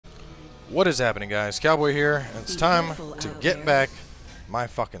What is happening, guys? Cowboy here, and it's time to get back my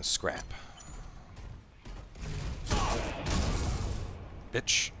fucking scrap.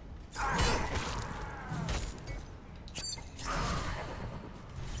 Bitch.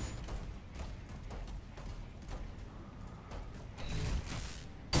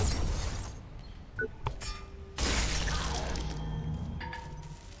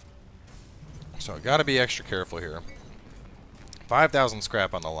 So I gotta be extra careful here. 5,000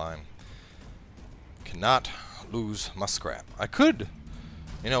 scrap on the line. Cannot lose my scrap. I could.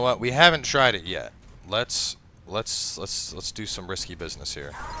 You know what? We haven't tried it yet. Let's do some risky business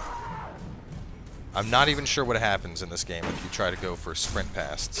here. I'm not even sure what happens in this game if you try to go for sprint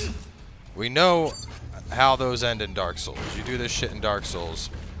pasts. We know how those end in Dark Souls. You do this shit in Dark Souls,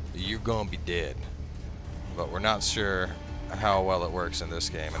 you're gonna be dead. But we're not sure how well it works in this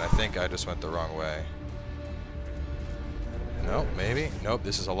game, and I think I just went the wrong way. Nope, maybe. Nope,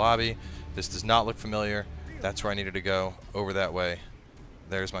 this is a lobby. This does not look familiar. That's where I needed to go. Over that way.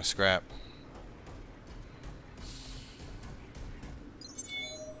 There's my scrap.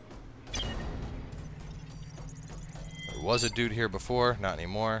 There was a dude here before, not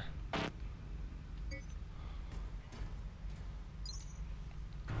anymore.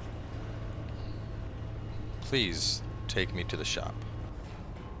 Please take me to the shop.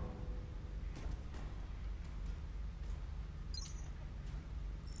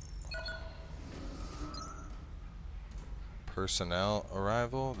 Personnel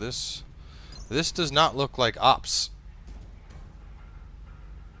arrival. This does not look like ops.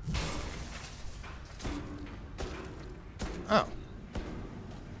 Oh.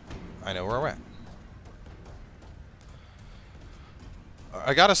 I know where we're at.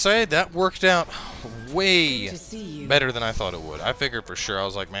 I gotta say, that worked out way better than I thought it would. I figured for sure. I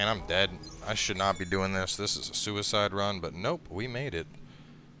was like, man, I'm dead. I should not be doing this. This is a suicide run. But nope, we made it.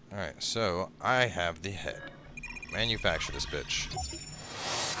 Alright, so I have the head. Manufacture this bitch.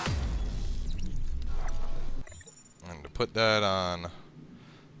 And to put that on,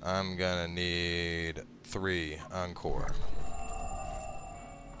 I'm gonna need 3 encore.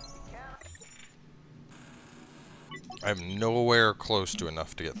 I'm nowhere close to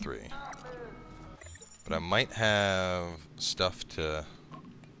enough to get 3. But I might have stuff to...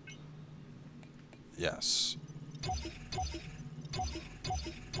 Yes.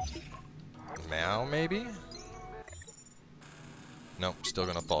 Now, maybe? Nope, still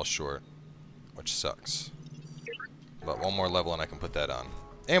gonna fall short. Which sucks. But one more level and I can put that on.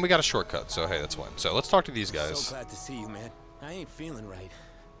 And we got a shortcut, so hey, that's one. So let's talk to these guys. So glad to see you, man. I ain't feeling right.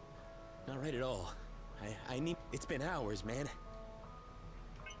 Not right at all. I need... It's been hours, man.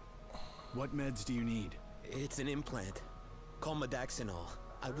 What meds do you need? It's an implant. Called modaxinol.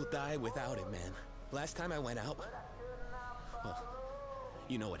 I will die without it, man. Last time I went out... Well,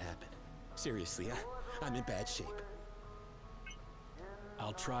 you know what happened. Seriously, I'm in bad shape.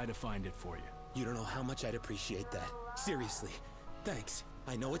 I'll try to find it for you. You don't know how much I'd appreciate that. Seriously. Thanks.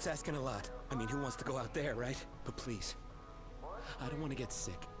 I know it's asking a lot. I mean, who wants to go out there, right? But please. I don't want to get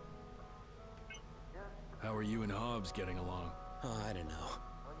sick. How are you and Hobbs getting along? Oh, I don't know.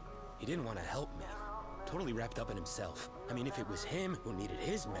 He didn't want to help me. Totally wrapped up in himself. I mean, if it was him who needed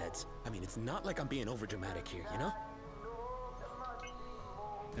his meds, I mean, it's not like I'm being overdramatic here, you know?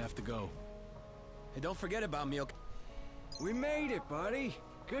 Have to go. Hey, don't forget about me, okay? We made it, buddy.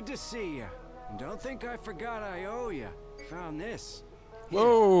 Good to see you. And don't think I forgot I owe you. Found this. Here,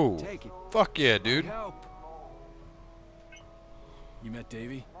 Whoa! take it. Fuck yeah, dude. Help. You met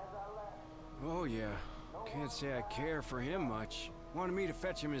Davey? Oh, yeah. Can't say I care for him much. Wanted me to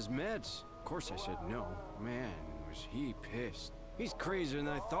fetch him his meds. Of course I said no. Man, was he pissed. He's crazier than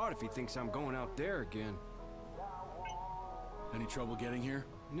I thought if he thinks I'm going out there again. Any trouble getting here?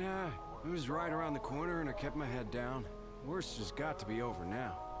 Nah, it was right around the corner and I kept my head down. Worst has got to be over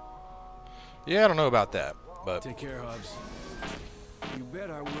now. Yeah, I don't know about that, but... Take care, Hobbs. You bet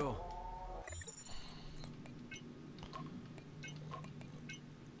I will.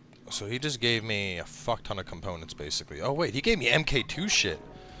 So he just gave me a fuck ton of components, basically. Oh, wait, he gave me MK2 shit.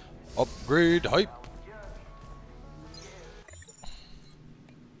 Upgrade hype.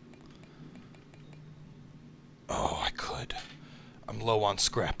 Oh, I could. I'm low on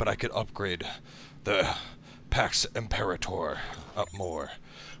scrap, but I could upgrade the P.A.X Imperator up more.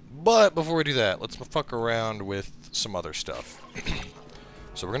 But before we do that, let's fuck around with some other stuff.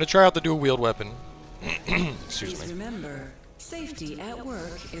 So we're gonna try out the dual-wield weapon. Excuse Please me. remember, safety at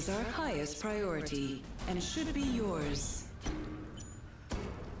work is our highest priority and should be yours.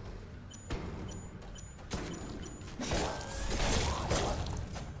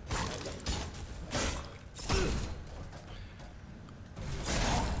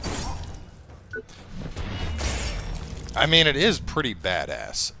 I mean, it is pretty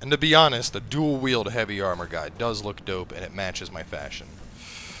badass. And to be honest, the dual-wield heavy armor guy does look dope, and it matches my fashion.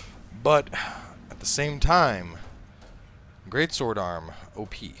 But, at the same time, greatsword arm,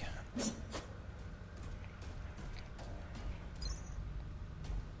 OP.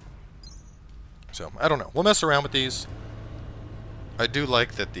 So, I don't know. We'll mess around with these. I do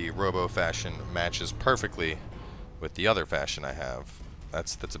like that the Robo fashion matches perfectly with the other fashion I have.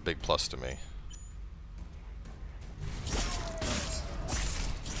 That's a big plus to me.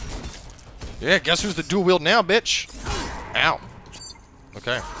 Yeah, guess who's the dual wield now, bitch? Ow.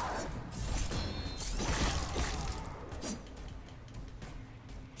 Okay.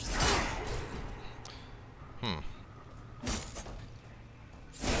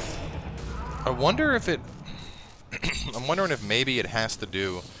 I wonder if it... I'm wondering if maybe it has to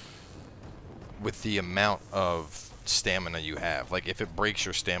do with the amount of stamina you have. Like, if it breaks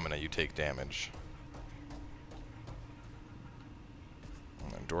your stamina, you take damage.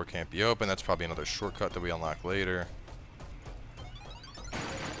 And door can't be open. That's probably another shortcut that we unlock later.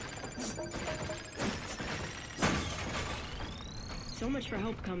 So much for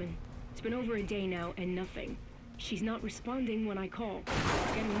help coming. It's been over a day now, and nothing. She's not responding when I call.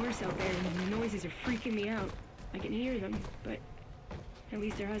 It's getting worse out there, and the noises are freaking me out. I can hear them, but at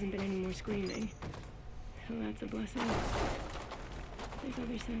least there hasn't been any more screaming. So that's a blessing. There's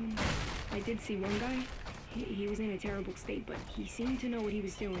other sounds. I did see one guy. He was in a terrible state, but he seemed to know what he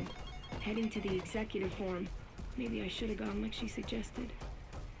was doing. Heading to the executive forum. Maybe I should have gone like she suggested.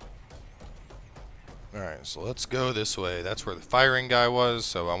 Alright, so let's go this way. That's where the firing guy was,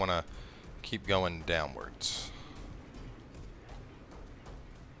 so I want to keep going downwards.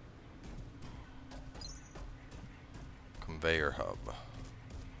 Conveyor hub.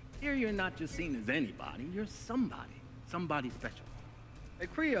 Here you're not just seen as anybody, you're somebody. Somebody special.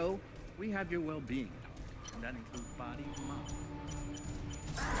 At CREO, we have your well-being target, and that includes body and mind.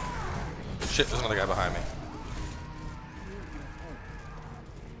 Shit, there's another guy behind me.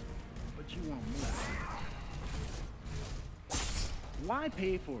 But you want more. Why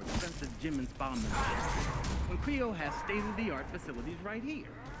pay for expensive gym and spa memberships when CREO has state-of-the-art facilities right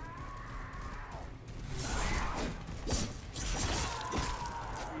here?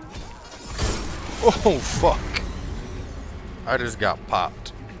 Oh, fuck. I just got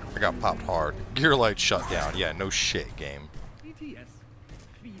popped. I got popped hard. Gear light shut down. Yeah, no shit, game. BTS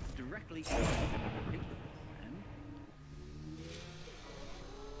feeds directly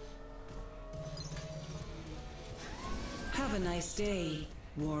Have a nice day,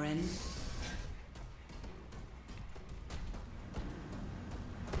 Warren.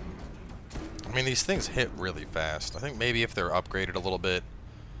 I mean, these things hit really fast. I think maybe if they're upgraded a little bit,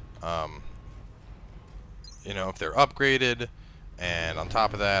 you know, if they're upgraded, and on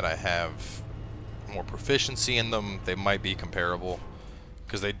top of that I have more proficiency in them, they might be comparable,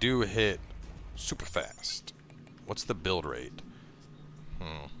 because they do hit super fast. What's the build rate?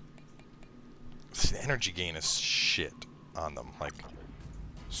 The energy gain is shit on them, like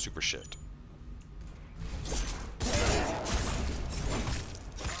super shit.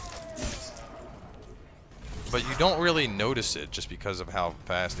 But you don't really notice it just because of how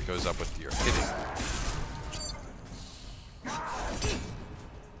fast it goes up with your hitting.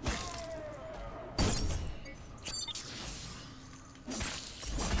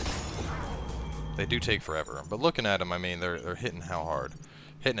 They do take forever, but looking at them, I mean, they're hitting how hard?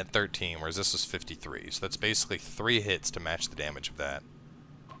 Hitting at 13, whereas this is 53, so that's basically 3 hits to match the damage of that.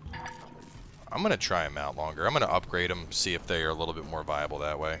 I'm gonna try them out longer. I'm gonna upgrade them, see if they are a little bit more viable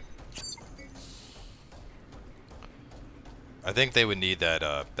that way. I think they would need that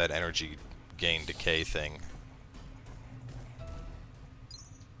that energy gain decay thing.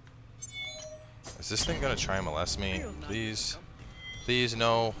 Is this thing gonna try and molest me? Please, please,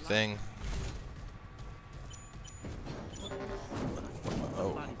 no thing.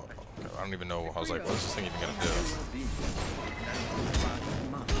 Oh, I don't even know. I was like, what's this thing even gonna do?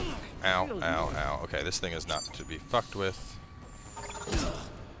 Ow, ow, ow. Okay, this thing is not to be fucked with.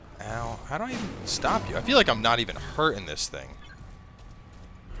 Ow. How do I even stop you? I feel like I'm not even hurting this thing.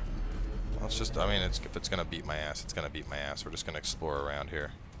 Well, it's just, I mean, if it's gonna beat my ass, it's gonna beat my ass. We're just gonna explore around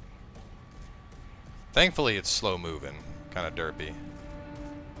here. Thankfully, it's slow moving. Kind of derpy.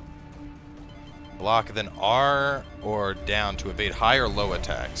 Block, then R or down to evade high or low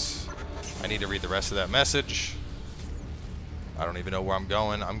attacks. I need to read the rest of that message. I don't even know where I'm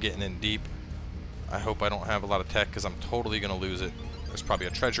going. I'm getting in deep. I hope I don't have a lot of tech because I'm totally going to lose it. There's probably a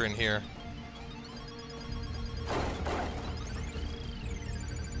treasure in here.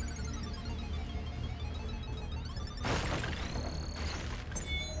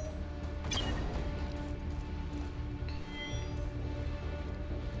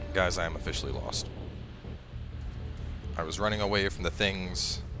 Guys, I am officially lost. I was running away from the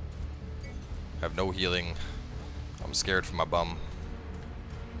things. Have no healing. I'm scared for my bum.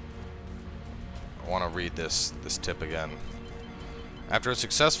 I want to read this tip again. After a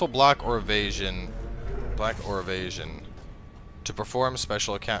successful block or evasion, to perform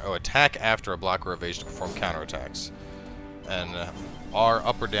special attack after a block or evasion to perform counterattacks, and R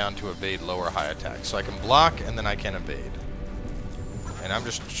up or down to evade low or high attacks. So I can block and then I can evade. And I'm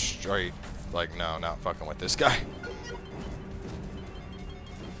just straight like, no, not fucking with this guy.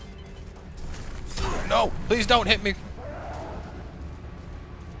 No, please don't hit me.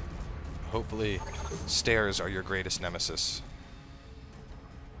 Hopefully, stairs are your greatest nemesis.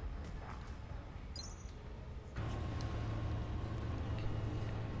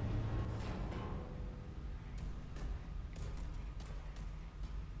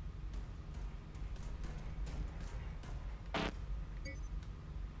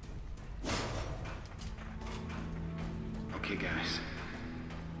 Okay, guys.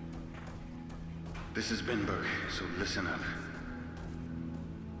 This is Benberg, so listen up.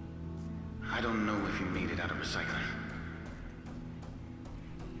 I don't know if you made it out of recycling.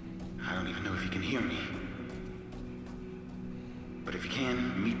 I don't even know if you can hear me. But if you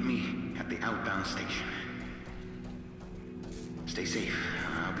can, meet me at the outbound station. Stay safe.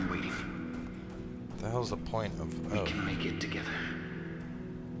 I'll be waiting. What the hell's the point of... We can make it together.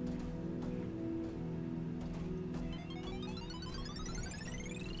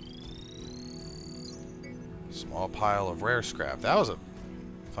 Small pile of rare scrap. That was a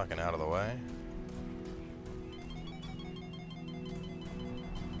fucking out of the way.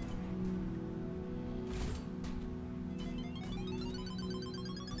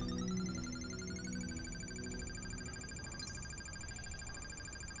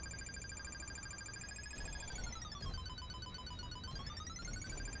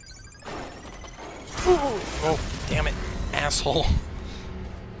 Oh, damn it, asshole.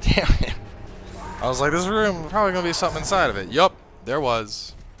 Damn it. I was like, this room, probably gonna be something inside of it. Yup, there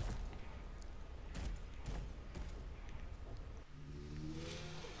was.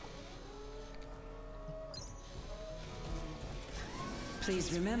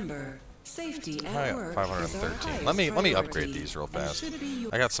 Please remember, safety I at got work 513. is our Let me highest upgrade priority these real and fast. should be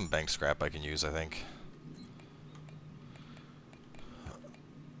your I got some bank scrap I can use, I think.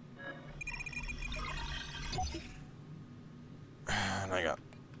 And I got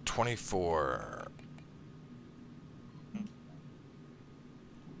 24.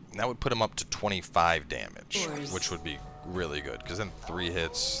 And that would put him up to 25 damage, which would be really good. Because then 3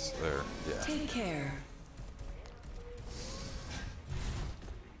 hits, they're, yeah. Take care.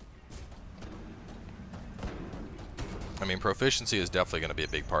 I mean, proficiency is definitely going to be a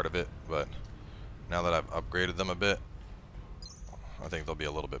big part of it, but now that I've upgraded them a bit, I think they'll be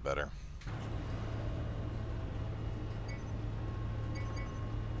a little bit better.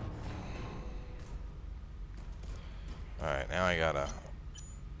 Alright, now I gotta...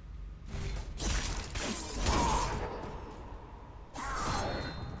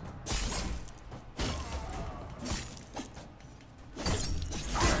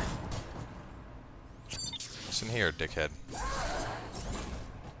 Listen here, dickhead.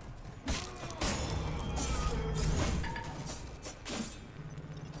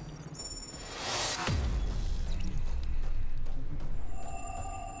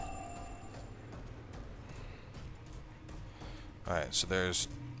 Alright, so there's...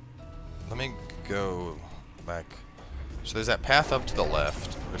 Let me go back. So there's that path up to the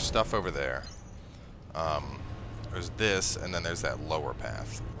left. There's stuff over there. There's this, and then there's that lower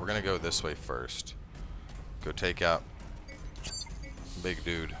path. We're gonna go this way first. Go take out big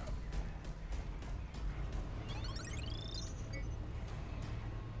dude.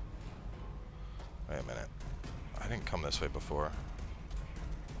 Wait a minute. I didn't come this way before.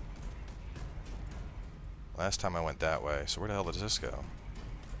 Last time I went that way, so where the hell does this go?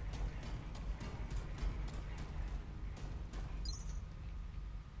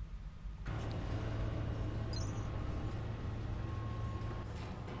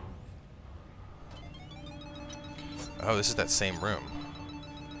 Oh, this is that same room.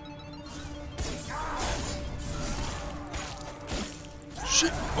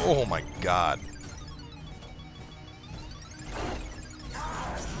 Shit! Oh my god.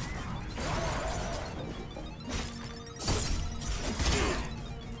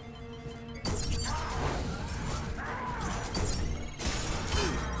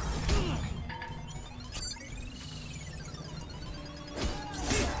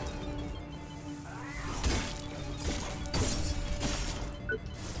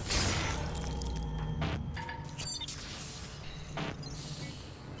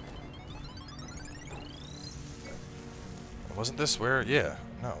 Wasn't this where... Yeah.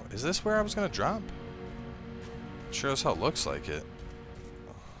 No. Is this where I was gonna drop? Sure as hell looks like it.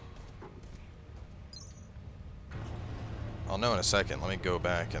 I'll know in a second. Let me go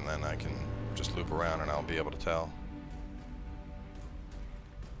back and then I can just loop around and I'll be able to tell.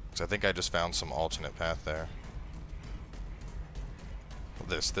 Because I think I just found some alternate path there. Well,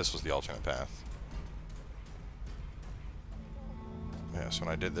 this was the alternate path. Yeah, so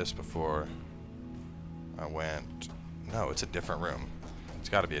when I did this before, I went... No, it's a different room. It's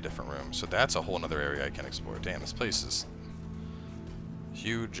got to be a different room. So that's a whole other area I can explore. Damn, this place is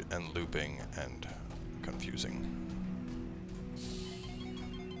huge and looping and confusing.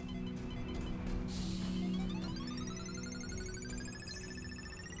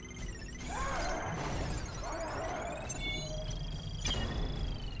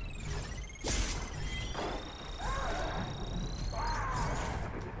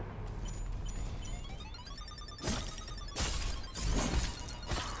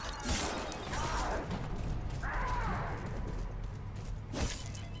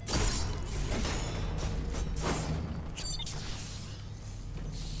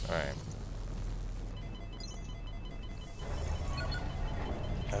 Alright.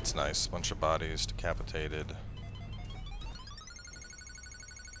 That's nice. Bunch of bodies decapitated.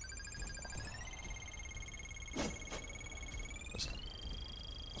 There's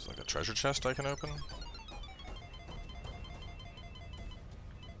like a treasure chest I can open?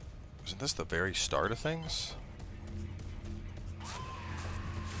 Isn't this the very start of things?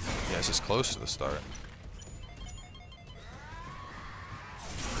 Yeah, this is close to the start.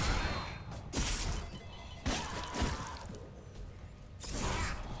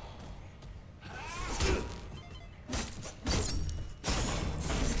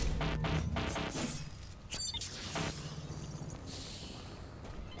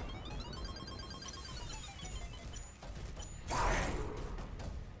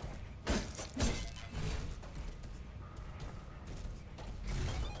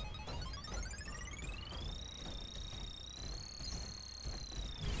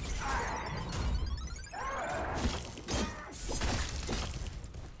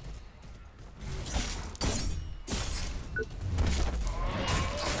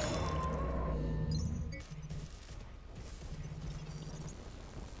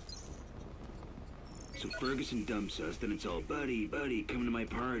 So Ferguson dumps us, then it's all, buddy, come to my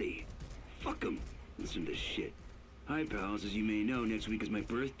party. Fuck him. Listen to this shit. Hi, pals. As you may know, next week is my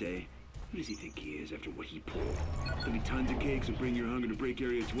birthday. Who does he think he is after what he pulled? There'll be tons of cakes and bring your hunger to break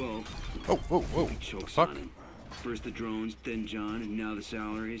Area 12. Whoa. He chokes Fuck. on him. First the drones, then John, and now the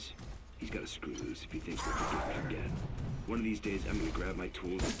salaries. He's got to screw loose if he thinks we'll forget. One of these days, I'm gonna grab my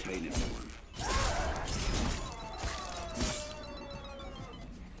tools and tighten it for him.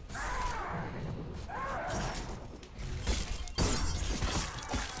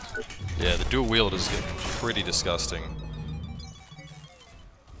 Yeah, the dual wield is getting pretty disgusting.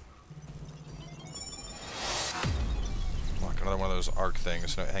 Look, another one of those arc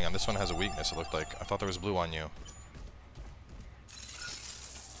things. No, hang on, this one has a weakness, it looked like. I thought there was blue on you.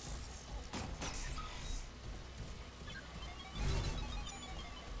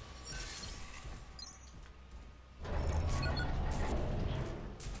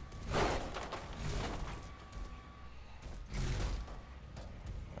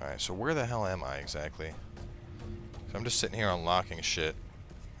 Alright, so where the hell am I exactly? So I'm just sitting here unlocking shit.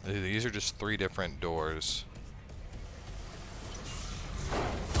 These are just 3 different doors.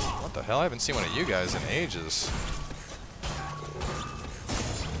 What the hell? I haven't seen one of you guys in ages.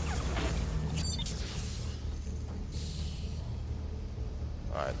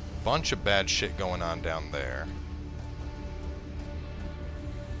 Alright, bunch of bad shit going on down there.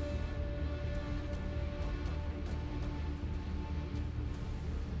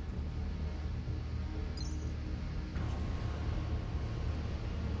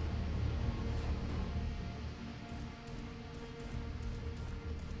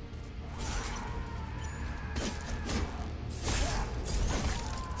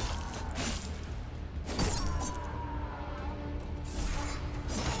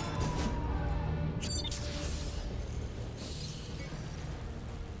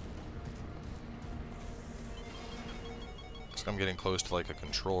 I'm getting close to like a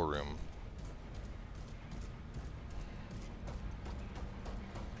control room.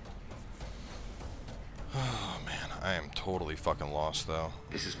 Oh man, I am totally fucking lost though.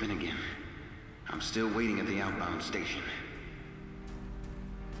 This has been again. I'm still waiting at the outbound station.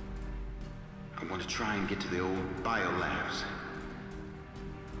 I want to try and get to the old biolabs.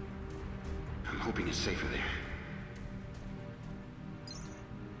 I'm hoping it's safer there.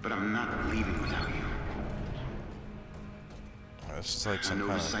 But I'm not leaving without you. This is like I some know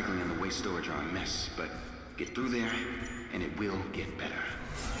kind of... recycling and the waste storage are a mess, but get through there, and it will get better.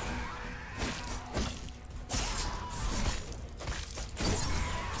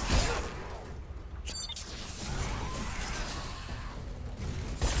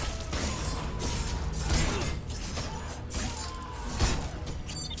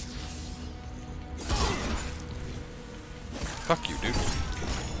 Fuck you, dude.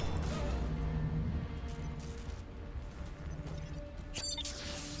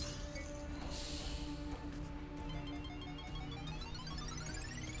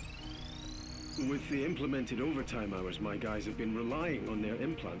 With the implemented overtime hours, my guys have been relying on their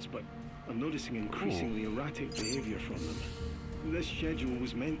implants, but I'm noticing increasingly erratic behavior from them. This schedule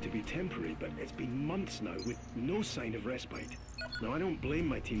was meant to be temporary, but it's been months now with no sign of respite. Now, I don't blame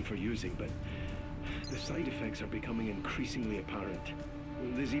my team for using, but the side effects are becoming increasingly apparent.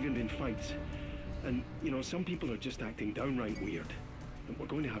 There's even been fights. And, you know, some people are just acting downright weird. And we're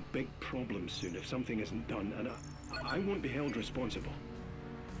going to have big problems soon if something isn't done, and I won't be held responsible.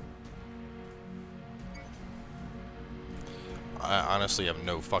 I honestly have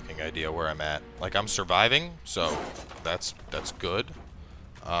no fucking idea where I'm at. Like, I'm surviving, so that's good.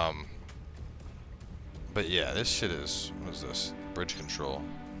 But yeah, this shit is... What is this? Bridge control.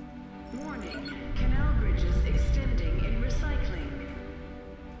 Warning. Canal bridges extending in recycling.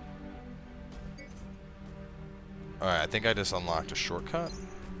 Alright, I think I just unlocked a shortcut.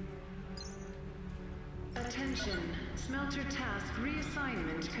 Attention. Smelter task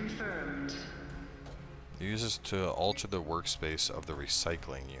reassignment confirmed. Uses to alter the workspace of the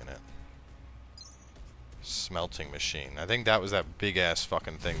recycling unit. Smelting machine. I think that was that big ass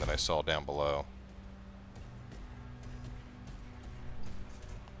fucking thing that I saw down below.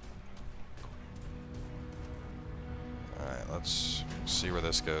 Alright, let's see where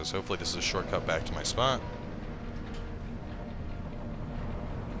this goes. Hopefully this is a shortcut back to my spot.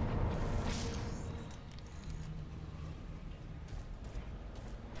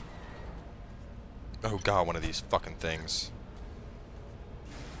 Oh god, one of these fucking things.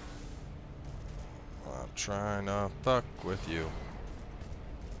 I'm trying to fuck with you.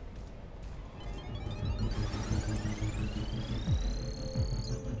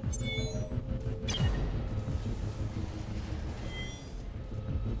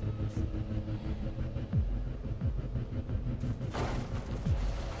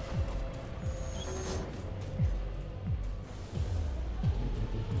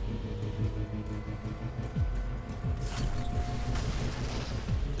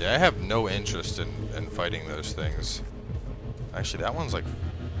 Yeah, I have no interest in fighting those things. Actually, that one's like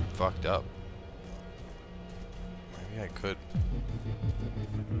fucked up. Maybe I could.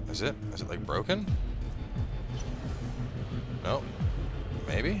 Is it? Is it like broken? No.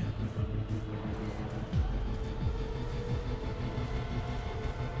 Maybe?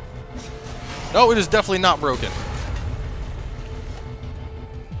 No, it is definitely not broken.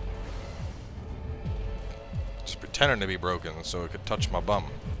 Just pretending to be broken so it could touch my bum.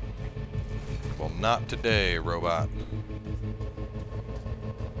 Well, not today, robot.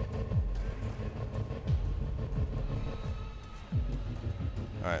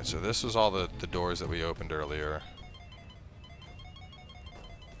 Alright, so this was all the doors that we opened earlier.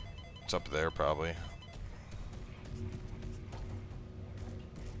 It's up there, probably.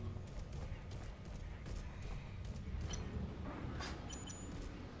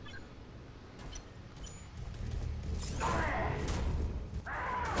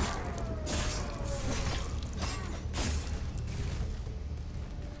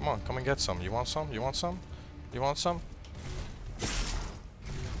 Come on, come and get some. You want some? You want some? You want some?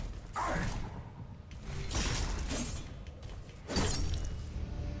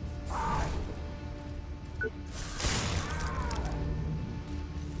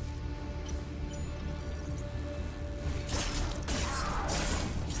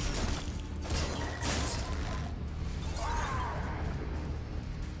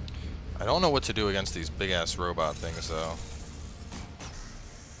 I don't know what to do against these big-ass robot things, though.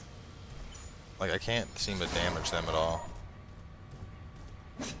 Like, I can't seem to damage them at all.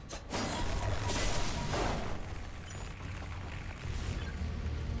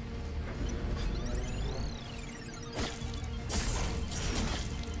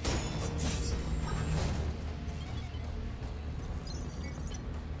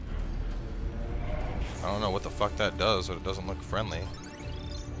 I don't know what the fuck that does, but it doesn't look friendly.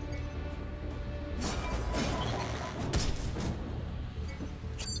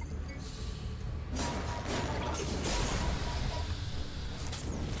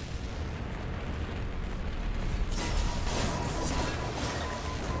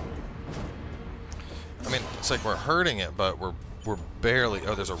 I mean, it's like we're hurting it, but we're we're barely...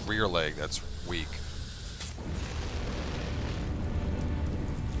 Oh, there's a rear leg that's weak.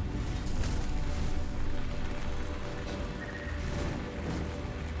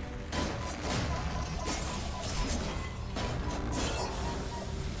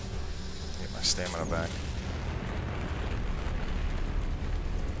 Get my stamina back.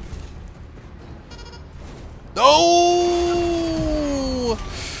 No!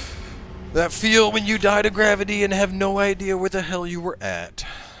 That feel when you die to gravity and have no idea where the hell you were at.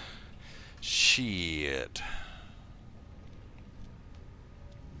 Shit.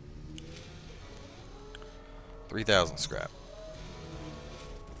 $3,000 scrap.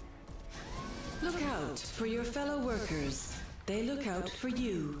 Look out for your fellow workers. They look out for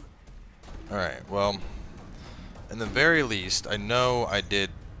you. Alright, well, in the very least, I know I did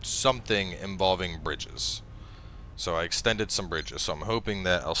something involving bridges. So I extended some bridges, so I'm hoping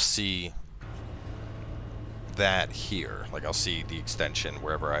that I'll see that here. Like, I'll see the extension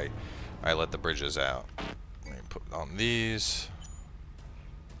wherever I let the bridges out. Let me put on these.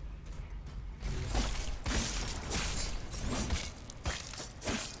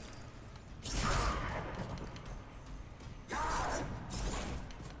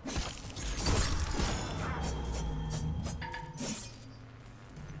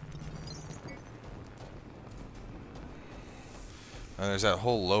 And there's that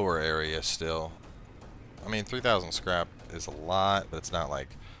whole lower area still. I mean, 3,000 scrap is a lot, but it's not like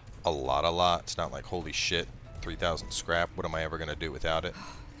a lot. It's not like, holy shit, 3,000 scrap. What am I ever going to do without it?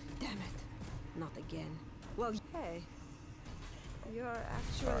 Damn it. Not again. Well, hey. You're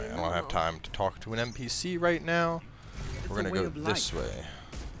actually Alright, I don't have time to talk to an NPC right now. We're going to go this way.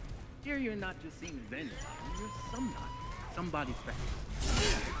 Here you're not just seen as anybody, you're somebody. Somebody special.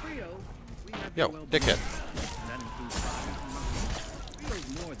 At CREO, we have Yo, your well-being. dickhead. That includes bodies and minds. CREO's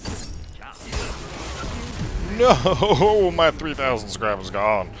more than just a job. No, my 3,000 scrap is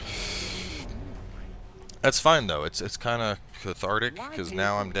gone. That's fine though. It's kind of cathartic because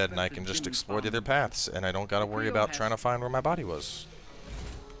now I'm dead and I can just explore the other paths and I don't gotta worry about trying to find where my body was.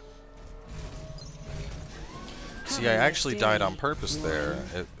 See, I actually died on purpose there.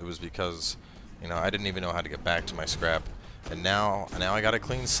 It was because, you know, I didn't even know how to get back to my scrap, and now I got a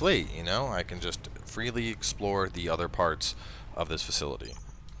clean slate. You know, I can just freely explore the other parts of this facility.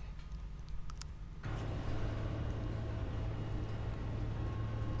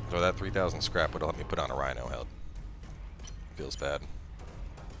 So that 3,000 scrap would help me put on a rhino head. Feels bad.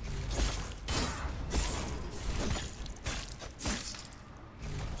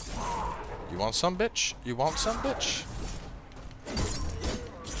 You want some, bitch? You want some, bitch?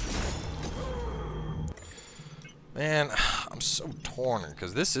 Man, I'm so torn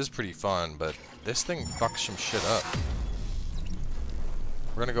because this is pretty fun, but this thing fucks some shit up.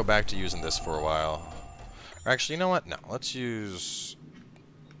 We're gonna go back to using this for a while. Or actually, you know what? No, let's use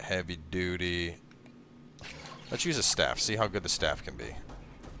heavy duty. Let's use a staff. See how good the staff can be.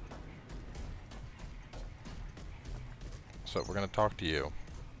 So we're gonna talk to you.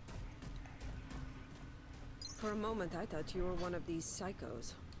 For a moment, I thought you were one of these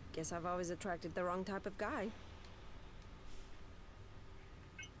psychos. Guess I've always attracted the wrong type of guy.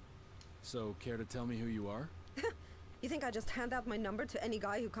 So, care to tell me who you are? You think I just hand out my number to any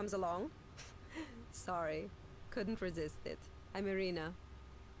guy who comes along? Sorry, couldn't resist it. I'm Irina.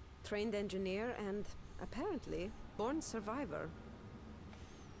 Trained engineer and, apparently, born survivor.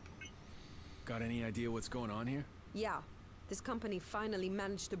 Got any idea what's going on here? Yeah. This company finally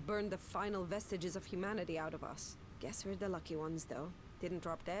managed to burn the final vestiges of humanity out of us. Guess we're the lucky ones, though. Didn't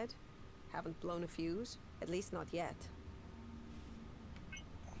drop dead. Haven't blown a fuse. At least not yet.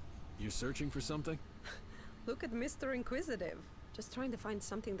 You're searching for something? Look at Mr. Inquisitive. Just trying to find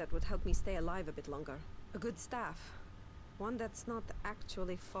something that would help me stay alive a bit longer. A good staff. One that's not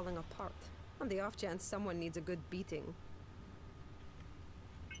actually falling apart. On the off chance someone needs a good beating.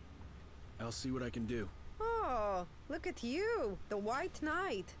 I'll see what I can do. Oh, look at you! The White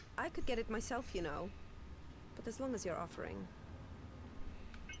Knight! I could get it myself, you know. But as long as you're offering.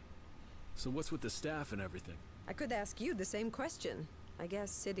 So what's with the staff and everything? I could ask you the same question. I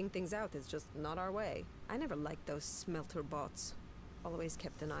guess sitting things out is just not our way. I never liked those smelter bots. Always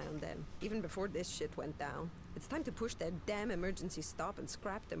kept an eye on them, even before this shit went down. It's time to push that damn emergency stop and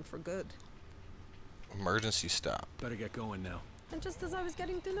scrap them for good. Emergency stop. Better get going now. And just as I was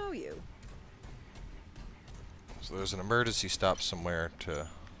getting to know you. So there's an emergency stop somewhere to...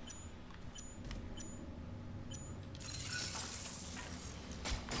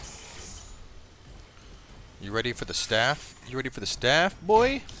 You ready for the staff? You ready for the staff,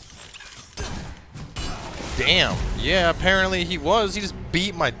 boy? Damn. Yeah, apparently he was. He just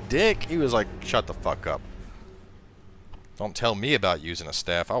beat my dick. He was like, shut the fuck up. Don't tell me about using a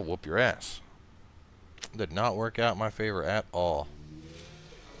staff. I'll whoop your ass. Did not work out in my favor at all.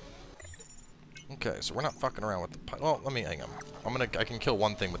 Okay, so we're not fucking around with the pipe. Well, let me hang on. I can kill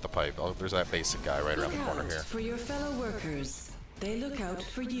one thing with the pipe. Oh, there's that basic guy right around the corner here. For your fellow workers, they look out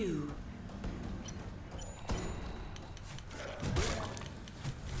for you.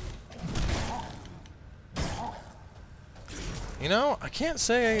 You know, I can't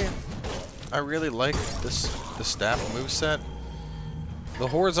say I really like the staff moveset. The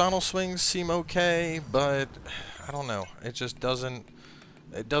horizontal swings seem okay, but I don't know. It just doesn't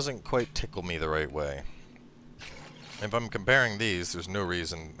quite tickle me the right way. If I'm comparing these, there's no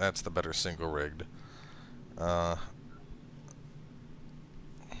reason that's the better single rigged. Let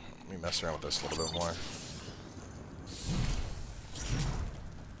me mess around with this a little bit more.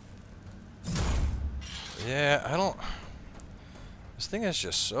 Yeah, I don't... This thing is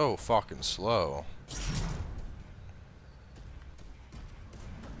just so fucking slow.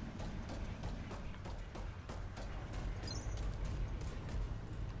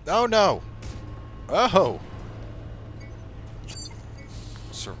 Oh no! Oh!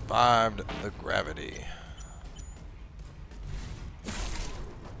 Survived the gravity.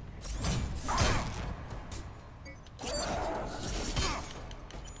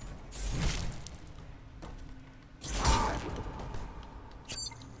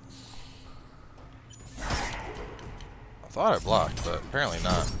 I thought I blocked, but apparently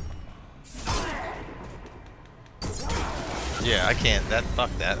not. Yeah, I can't.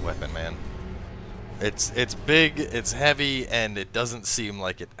 Fuck that weapon, man. It's big, it's heavy, and it doesn't seem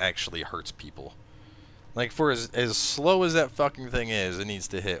like it actually hurts people. Like, for as slow as that fucking thing is, it needs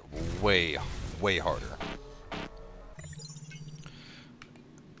to hit way, way harder.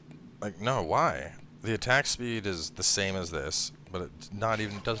 Like, no, why? The attack speed is the same as this, but it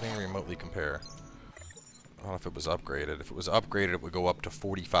doesn't even remotely compare. I don't know if it was upgraded. If it was upgraded, it would go up to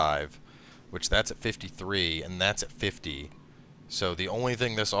 45, which that's at 53, and that's at 50. So the only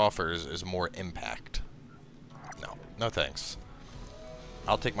thing this offers is more impact. No, no thanks.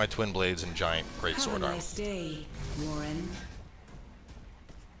 I'll take my twin blades and giant greatsword arm. Have a nice day, Warren.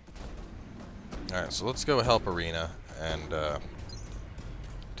 Alright, so let's go help Arena and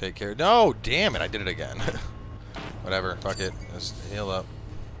take care. No, damn it, I did it again. Whatever, fuck it. Just heal up.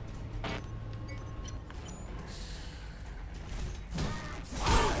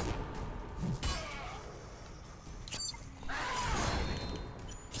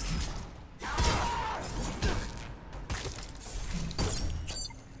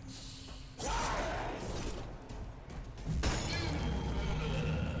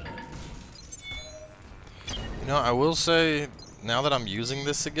 You know, I will say, now that I'm using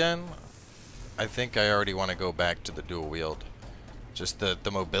this again, I think I already want to go back to the dual wield. Just the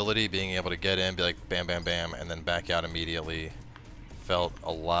mobility, being able to get in, be like bam, bam, bam, and then back out immediately felt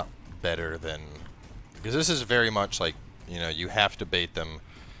a lot better than... Because this is very much like, you know, you have to bait them,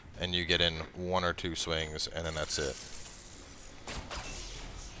 and you get in 1 or 2 swings, and then that's it.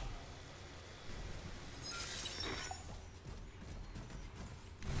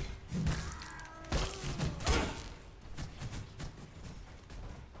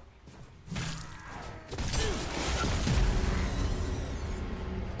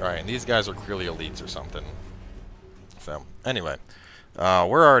 Alright, and these guys are clearly elites or something. So, anyway.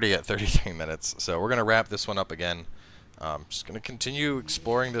 We're already at 33 minutes, so we're going to wrap this one up again. Just going to continue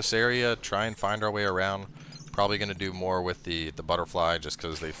exploring this area, try and find our way around. Probably going to do more with the butterfly, just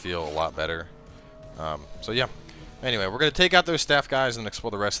because they feel a lot better. So, yeah. Anyway, we're going to take out those staff guys and explore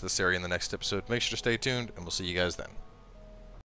the rest of this area in the next episode. Make sure to stay tuned, and we'll see you guys then.